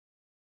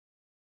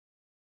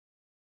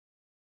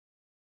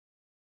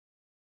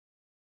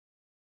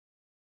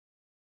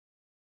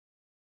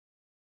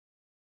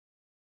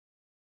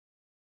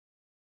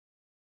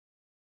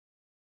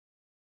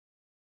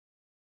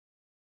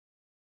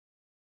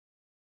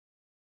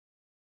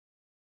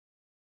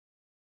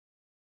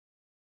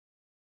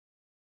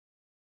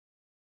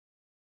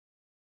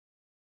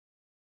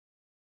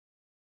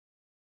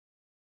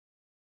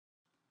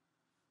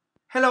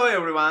Hello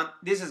everyone,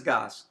 this is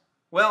Gus.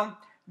 Well,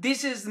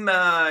 this is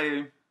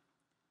my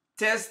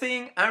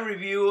testing and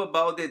review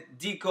about the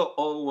Deco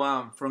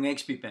 01 from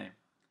XP Pen.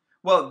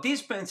 Well,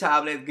 this pen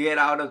tablet get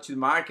out of the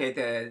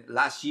market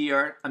last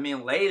year,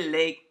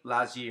 late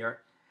last year,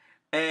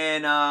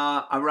 and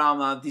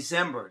around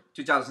December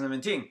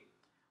 2017.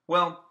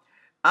 Well,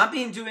 I've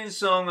been doing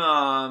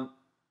some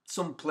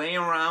playing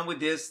around with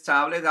this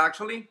tablet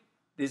actually.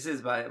 This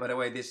is, by the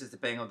way, this is the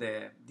pen of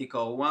the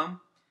Deco 01.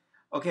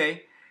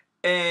 Okay,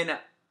 and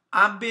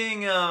I've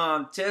been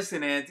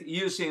testing it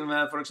using,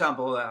 for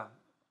example,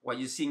 what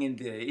you're seeing in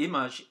the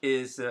image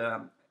is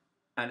an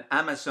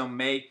Amazon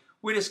made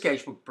with a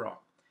Sketchbook Pro.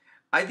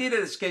 I did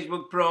a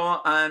Sketchbook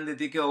Pro and the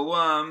Deco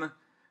 01.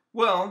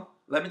 Well,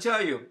 let me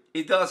tell you,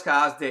 it does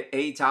have the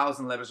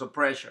 8,000 levels of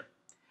pressure.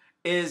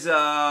 Is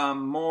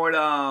more,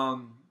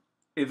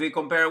 if we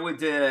compare with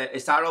the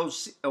Star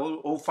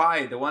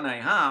 05, the one I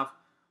have,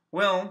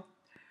 well,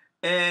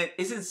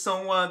 isn't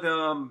somewhat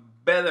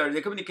better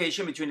the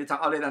communication between the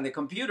tablet and the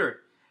computer,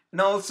 and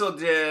also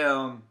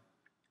the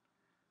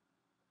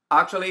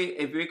actually,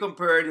 if we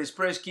compare the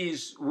express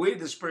keys with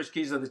the express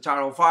keys of the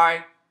Star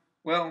 05,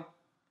 well,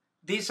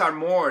 these are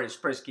more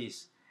express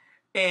keys,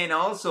 and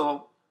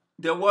also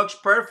they works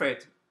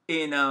perfect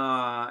in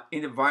the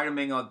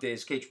environment of the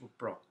Sketchbook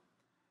Pro,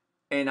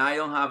 and I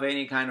don't have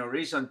any kind of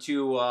reason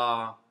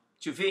to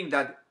think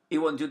that it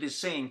won't do the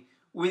same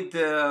with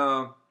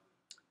the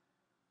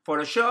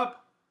Photoshop.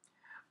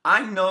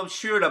 I'm not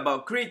sure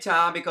about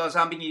Krita because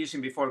I've been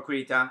using before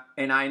Krita,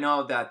 and I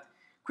know that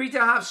Krita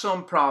have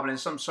some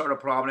problems, some sort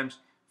of problems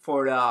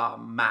for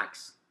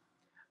Macs.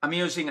 I'm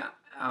using,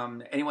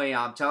 anyway,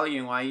 I'll tell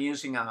you, I'm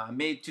using a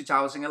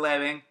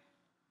mid-2011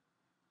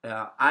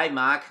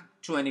 iMac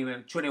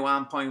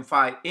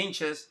 21.5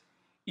 inches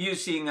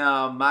using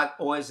Mac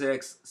OS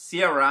X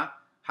Sierra,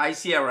 High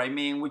Sierra,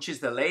 which is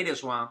the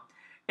latest one.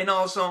 And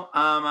also,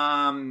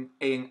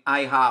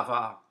 I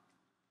have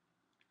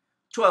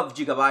 12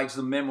 gigabytes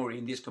of memory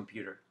in this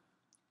computer.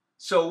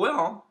 So,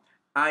 well,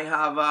 I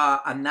have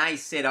a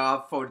nice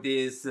setup for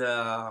this,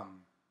 for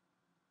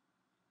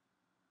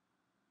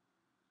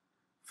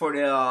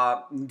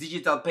the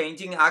digital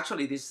painting.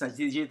 Actually, this is a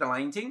digital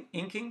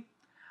inking.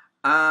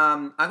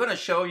 I'm gonna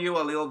show you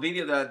a little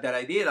video that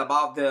I did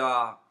about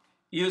the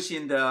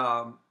using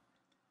the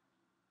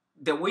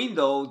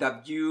window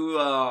that you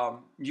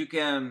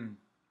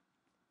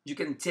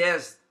can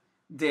test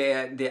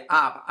the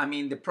app,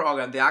 the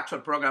program, the actual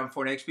program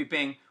for XP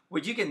Pen,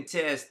 where you can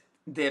test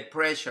the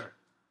pressure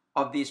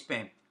of this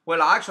pen.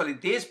 Well, actually,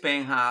 this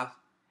pen has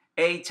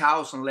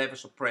 8,000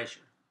 levels of pressure.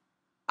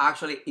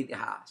 Actually, it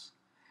has.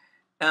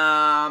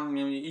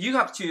 You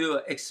have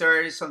to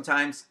exert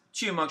sometimes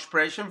too much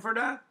pressure for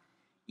that.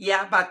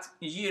 Yeah, but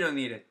you don't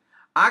need it.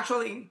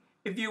 Actually,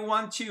 if you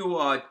want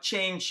to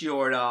change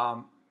your,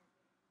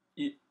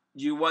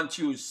 you want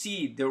to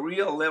see the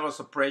real levels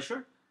of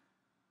pressure,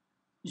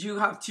 you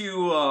have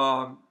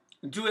to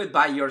do it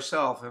by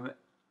yourself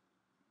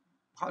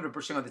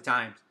 100% of the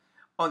time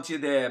until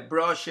the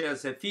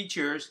brushes, the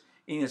features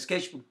in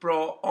Sketchbook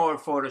Pro or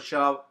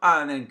Photoshop,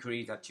 and then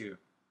Krita too.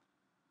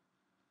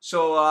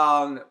 So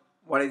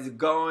what is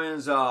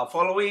going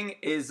following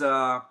is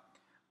a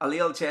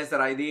little test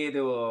that I did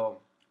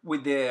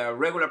with the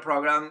regular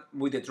program,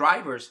 with the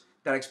drivers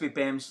that XP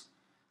Pens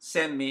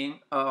sent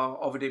me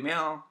over the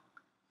mail.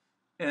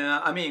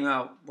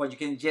 What you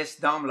can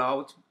just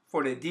download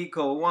for the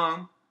Deco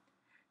 01,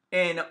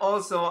 and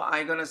also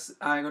I'm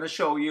gonna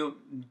show you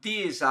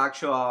this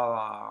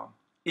actual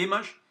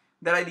image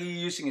that I did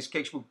using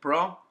Sketchbook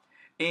Pro,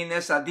 and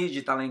it's a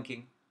digital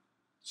inking.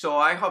 So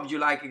I hope you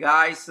like it,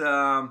 guys,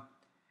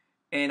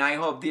 and I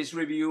hope this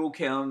review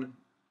can,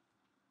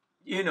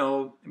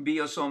 be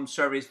of some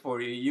service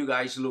for you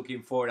guys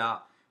looking for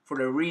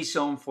the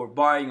reason for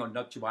buying or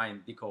not to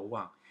buying Deco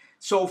 01.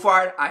 So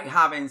far, I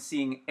haven't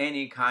seen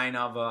any kind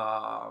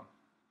of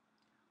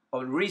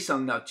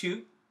reason not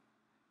to.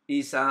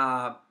 Is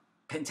a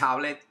pen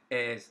tablet.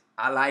 I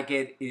like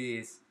it. It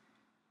is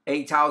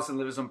 8,000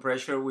 levels of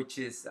pressure, which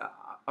is I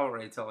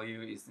already told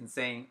you is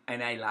insane,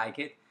 and I like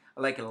it.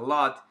 I like it a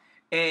lot,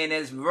 and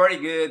it's very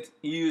good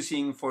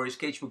using for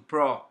Sketchbook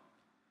Pro.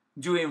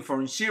 Doing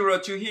from 0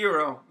 to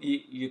hero,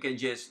 you can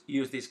just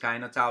use this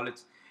kind of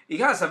tablets.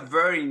 It has a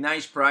very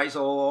nice price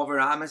all over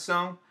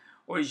Amazon,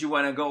 or if you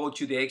want to go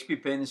to the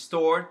XP Pen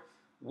store,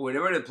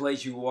 whatever the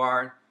place you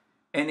are.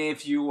 And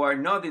if you are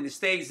not in the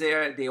States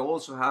there, they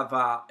also have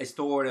a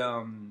store,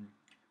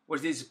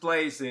 what's this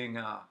place in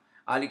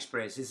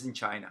AliExpress, it's in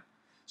China.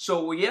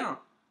 So yeah,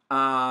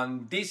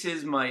 this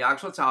is my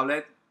actual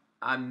tablet.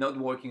 I'm not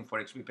working for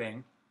XP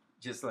Pen,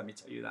 just let me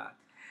tell you that.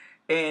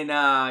 And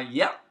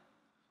yeah,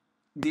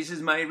 this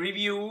is my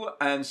review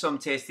and some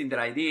testing that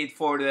I did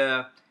for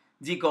the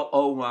Deco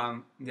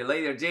 01. In the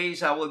later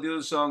days, I will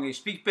do some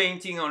speed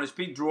painting or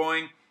speed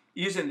drawing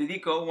using the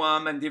Deco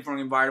 01 and different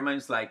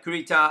environments like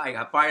Krita,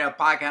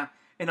 Paca,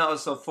 and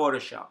also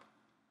Photoshop.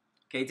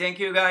 Okay, thank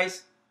you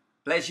guys.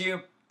 Bless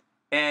you.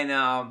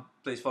 And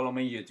please follow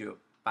me on YouTube.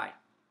 Bye.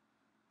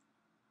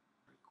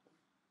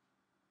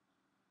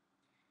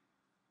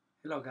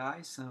 Hello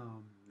guys,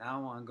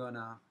 now I'm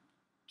gonna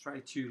try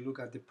to look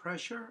at the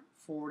pressure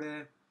for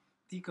the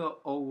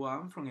Deco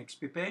 01 from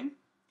XP Pen.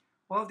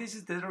 Well, this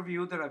is the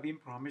review that I've been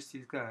promised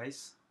you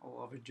guys all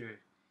over the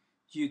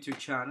YouTube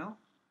channel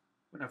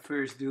when I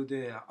first do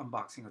the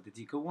unboxing of the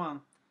Deco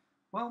 1.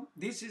 Well,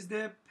 this is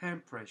the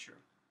pen pressure.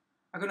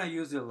 I'm gonna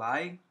use the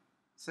light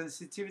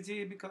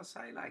sensitivity because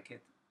I like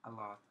it a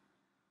lot.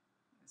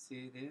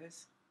 See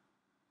this?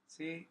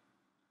 See?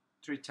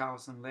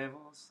 3000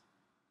 levels.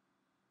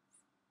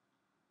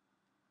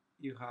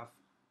 You have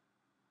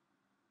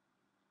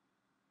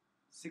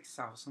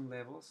 6,000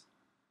 levels,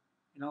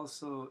 and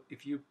also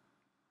if you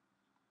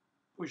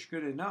push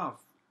good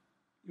enough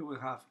you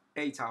will have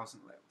 8,000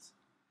 levels.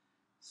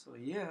 So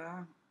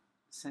yeah,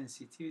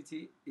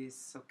 sensitivity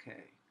is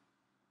okay.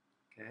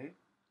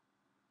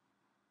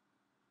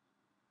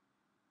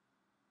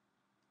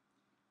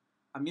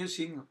 I'm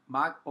using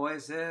Mac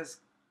OS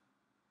X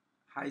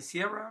High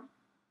Sierra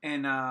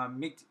and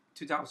mid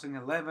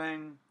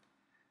 2011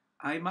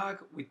 iMac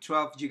with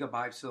 12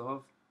 gigabytes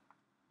of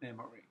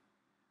memory.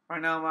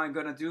 Right now I'm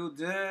gonna do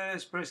the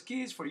express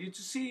keys for you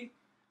to see.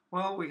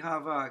 Well, we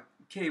have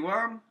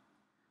K1,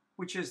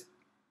 which is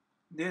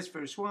this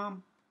first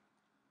one.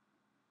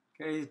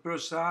 Okay,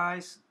 brush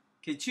size.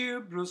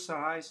 K2, brush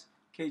size.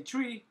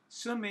 K3,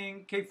 zoom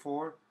in.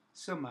 K4,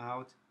 zoom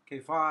out.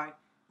 K5,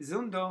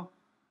 zundo.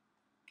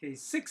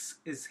 K6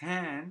 is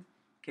hand.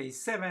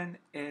 K7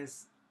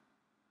 is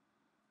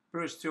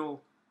brush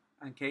tool.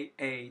 And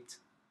K8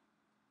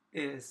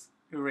 is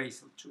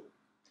eraser tool.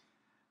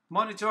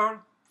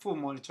 Monitor, full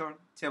monitor.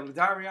 Tablet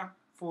area,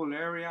 full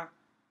area.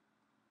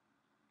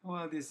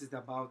 Well, this is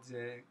the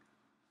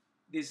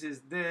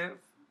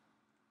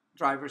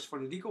drivers for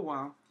the Deco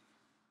 1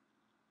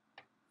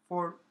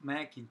 for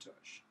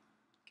Macintosh.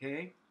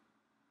 Okay,